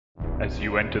As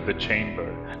you enter the chamber,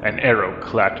 an arrow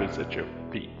clatters at your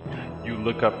feet. You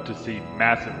look up to see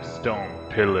massive stone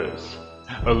pillars,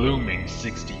 a looming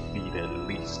 60 feet at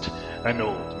least. An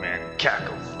old man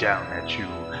cackles down at you,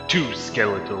 two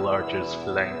skeletal archers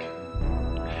flank.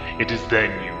 It is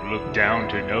then you look down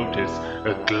to notice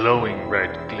a glowing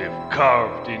red glyph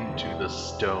carved into the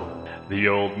stone. The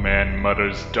old man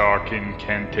mutters dark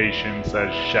incantations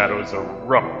as shadows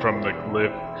erupt from the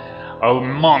glyph. A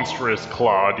monstrous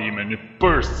claw demon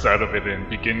bursts out of it and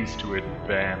begins to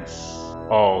advance.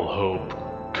 All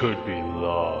hope could be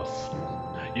lost.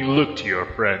 You look to your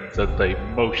friends as they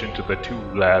motion to the two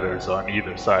ladders on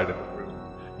either side of the room.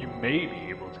 You may be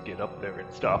able to get up there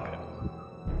and stop him.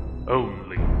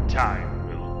 Only time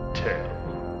will tell.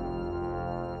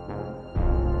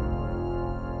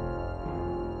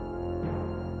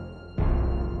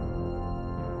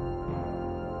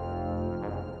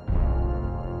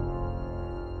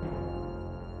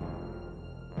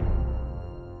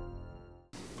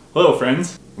 Hello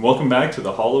friends, and welcome back to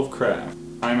the Hall of Craft.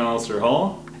 I'm Alistair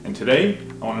Hall, and today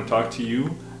I want to talk to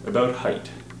you about height.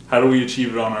 How do we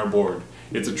achieve it on our board?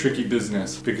 It's a tricky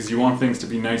business because you want things to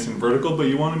be nice and vertical, but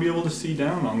you want to be able to see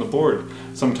down on the board.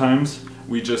 Sometimes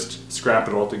we just scrap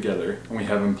it all together and we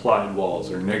have implied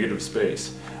walls or negative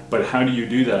space. But how do you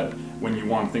do that when you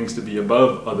want things to be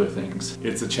above other things?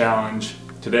 It's a challenge.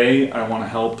 Today I want to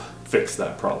help fix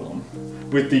that problem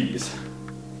with these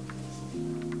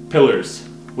pillars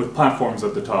with platforms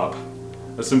at the top.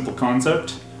 A simple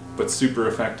concept, but super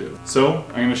effective. So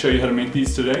I'm going to show you how to make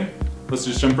these today. Let's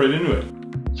just jump right into it.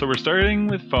 So we're starting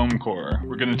with foam core.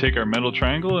 We're going to take our metal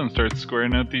triangle and start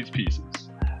squaring out these pieces.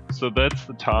 So that's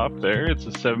the top there. It's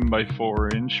a 7 by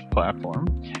 4 inch platform.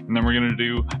 And then we're going to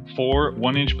do 4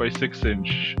 1 inch by 6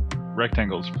 inch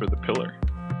rectangles for the pillar.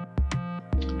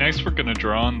 Next we're going to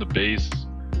draw on the base.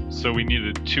 So we need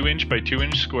a 2 inch by 2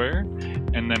 inch square,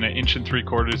 and then an 1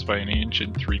 3/4 by 1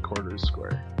 3/4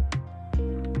 square.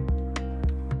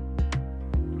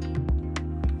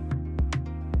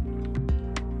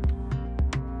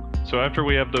 So after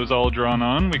we have those all drawn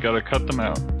on, we gotta cut them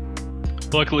out.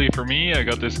 Luckily for me, I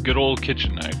got this good old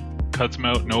kitchen knife. Cuts them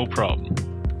out no problem.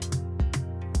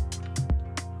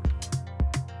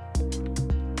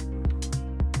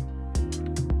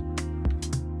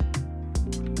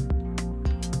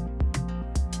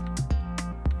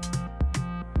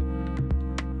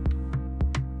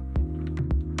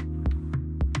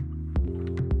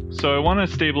 So I want to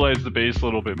stabilize the base a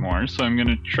little bit more, so I'm going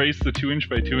to trace the 2 inch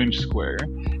by 2 inch square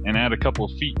and add a couple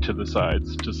feet to the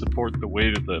sides to support the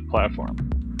weight of the platform.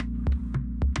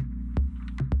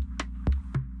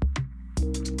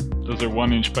 Those are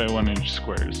 1 inch by 1 inch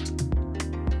squares.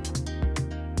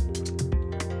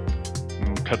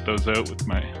 And I'll cut those out with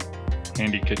my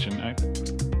handy kitchen knife.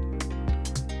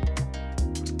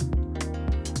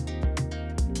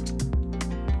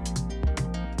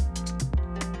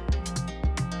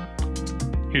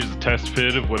 Here's a test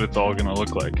fit of what it's all going to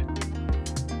look like.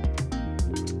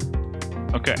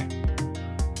 Okay,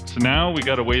 so now we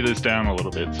got to weigh this down a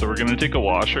little bit. So we're going to take a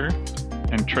washer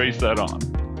and trace that on.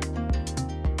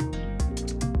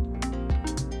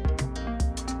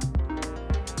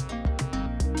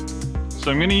 So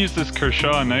I'm going to use this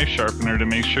Kershaw knife sharpener to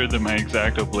make sure that my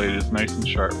X-Acto blade is nice and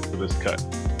sharp for this cut.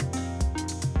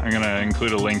 I'm going to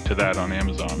include a link to that on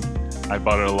Amazon. I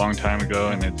bought it a long time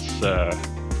ago and it's a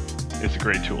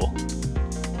great tool.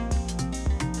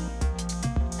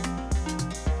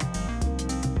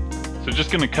 So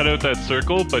just going to cut out that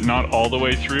circle, but not all the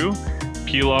way through.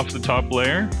 Peel off the top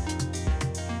layer,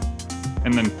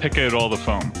 and then pick out all the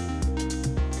foam.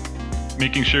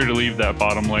 Making sure to leave that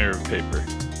bottom layer of paper.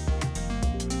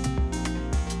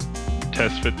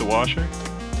 Test fit the washer.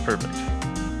 Perfect.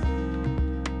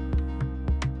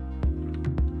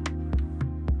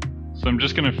 So I'm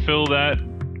just going to fill that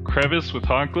crevice with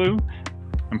hot glue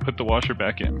and put the washer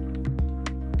back in.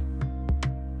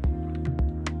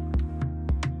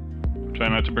 Try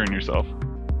not to burn yourself.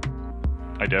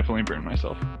 I definitely burned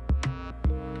myself.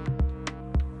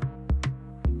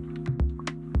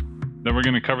 Then we're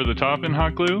going to cover the top in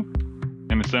hot glue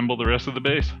and assemble the rest of the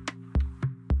base.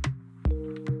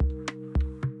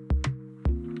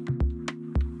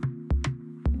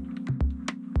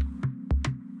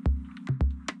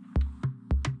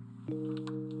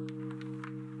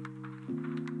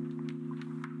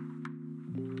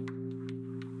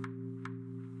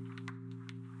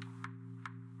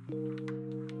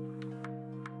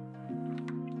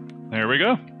 There we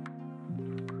go.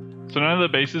 So now that the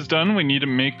base is done, we need to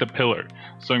make the pillar.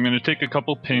 So I'm going to take a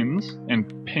couple pins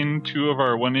and pin 2 of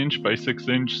our 1 inch by 6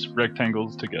 inch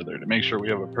rectangles together to make sure we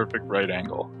have a perfect right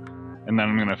angle. and then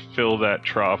I'm going to fill that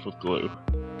trough with glue.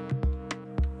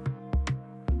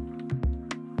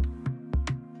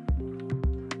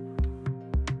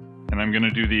 And I'm going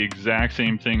to do the exact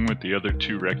same thing with the other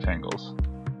 2 rectangles.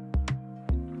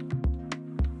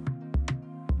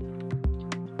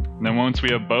 And then once we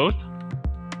have both,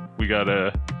 we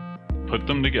gotta put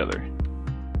them together.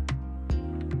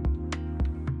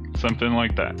 Something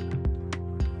like that.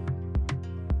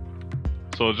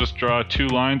 So I'll just draw 2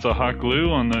 lines of hot glue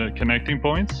on the connecting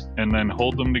points and then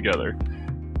hold them together.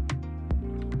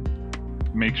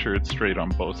 Make sure it's straight on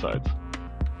both sides.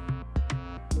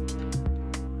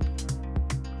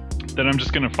 Then I'm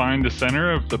just gonna find the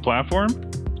center of the platform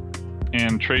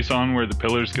and trace on where the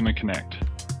pillar's gonna connect.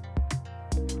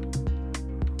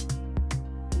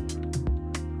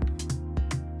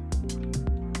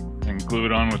 Glue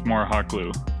it on with more hot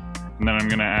glue. And then I'm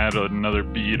going to add another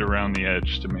bead around the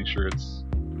edge to make sure it's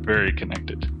very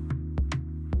connected.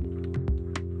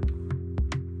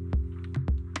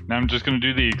 Now I'm just going to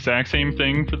do the exact same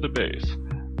thing for the base.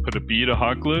 Put a bead of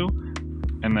hot glue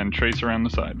and then trace around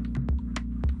the side.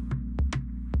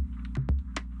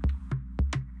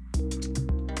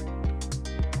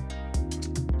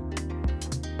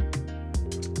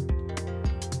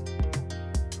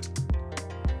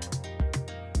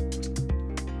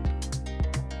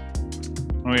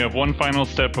 We have one final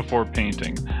step before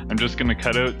painting. I'm just going to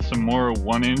cut out some more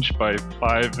 1 inch by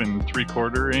 5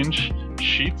 3/4 inch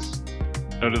sheets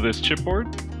out of this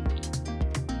chipboard.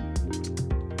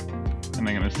 And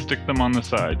I'm going to stick them on the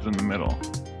sides in the middle.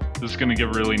 This is going to give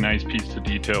a really nice piece of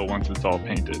detail once it's all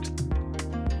painted.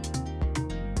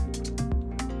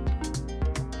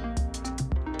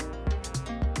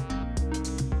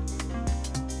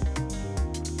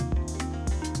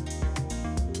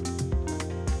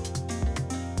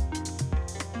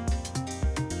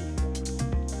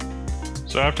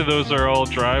 So after those are all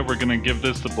dry, we're going to give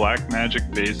this the Black Magic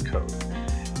base coat.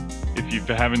 If you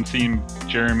haven't seen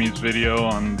Jeremy's video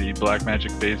on the Black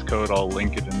Magic base coat, I'll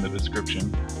link it in the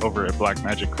description over at Black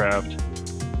Magic Craft.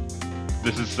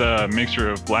 This is a mixture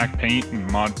of black paint and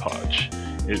Mod Podge.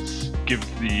 It gives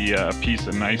the piece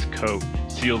a nice coat,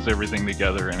 seals everything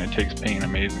together, and it takes paint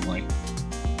amazingly.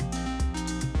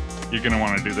 You're going to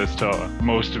want to do this to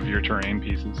most of your terrain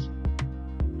pieces.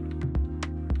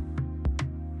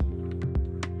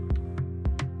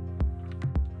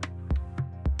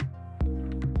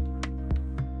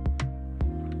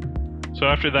 So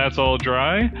after that's all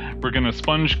dry, we're going to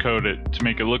sponge coat it to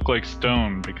make it look like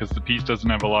stone because the piece doesn't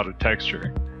have a lot of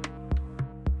texture.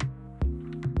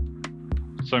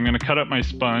 So I'm going to cut up my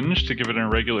sponge to give it an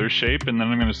irregular shape, and then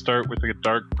I'm going to start with a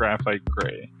dark graphite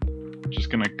gray.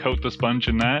 Just going to coat the sponge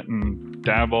in that and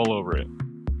dab all over it.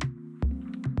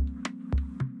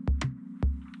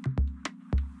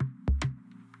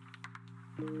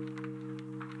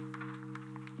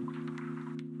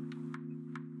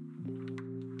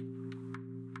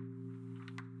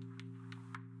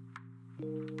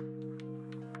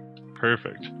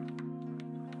 Perfect.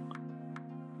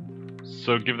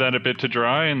 So give that a bit to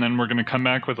dry, and then we're going to come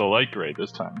back with a light gray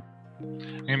this time.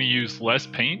 I'm going to use less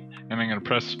paint, and I'm going to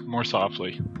press more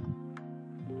softly.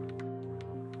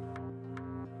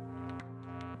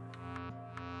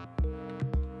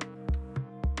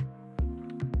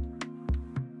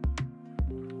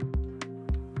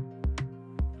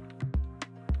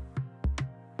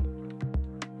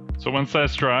 So once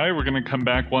that's dry, we're going to come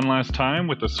back one last time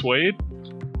with a suede.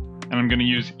 And I'm going to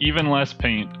use even less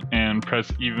paint and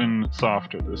press even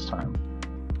softer this time.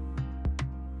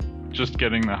 Just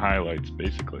getting the highlights,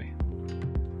 basically.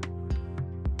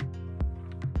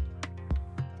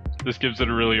 This gives it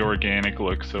a really organic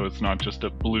look, so it's not just a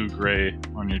blue-gray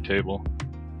on your table.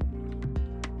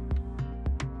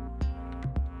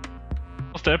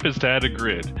 The step is to add a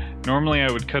grid. Normally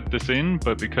I would cut this in,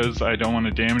 but because I don't want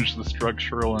to damage the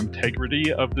structural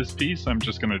integrity of this piece, I'm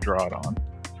just going to draw it on.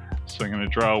 So I'm going to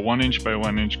draw a 1 inch by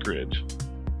 1 inch grid.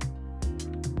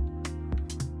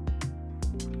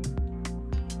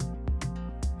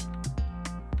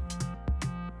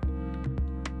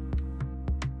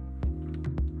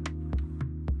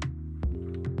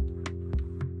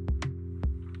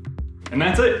 And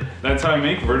that's it. That's how I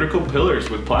make vertical pillars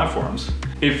with platforms.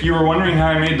 If you were wondering how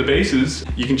I made the bases,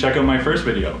 you can check out my first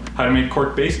video, how to make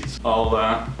cork bases. I'll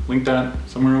link that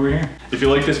somewhere over here. If you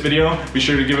like this video, be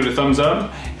sure to give it a thumbs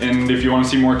up. And if you want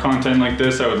to see more content like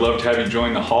this, I would love to have you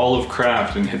join the Hall of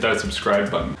Craft and hit that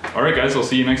subscribe button. All right guys, I'll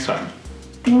see you next time.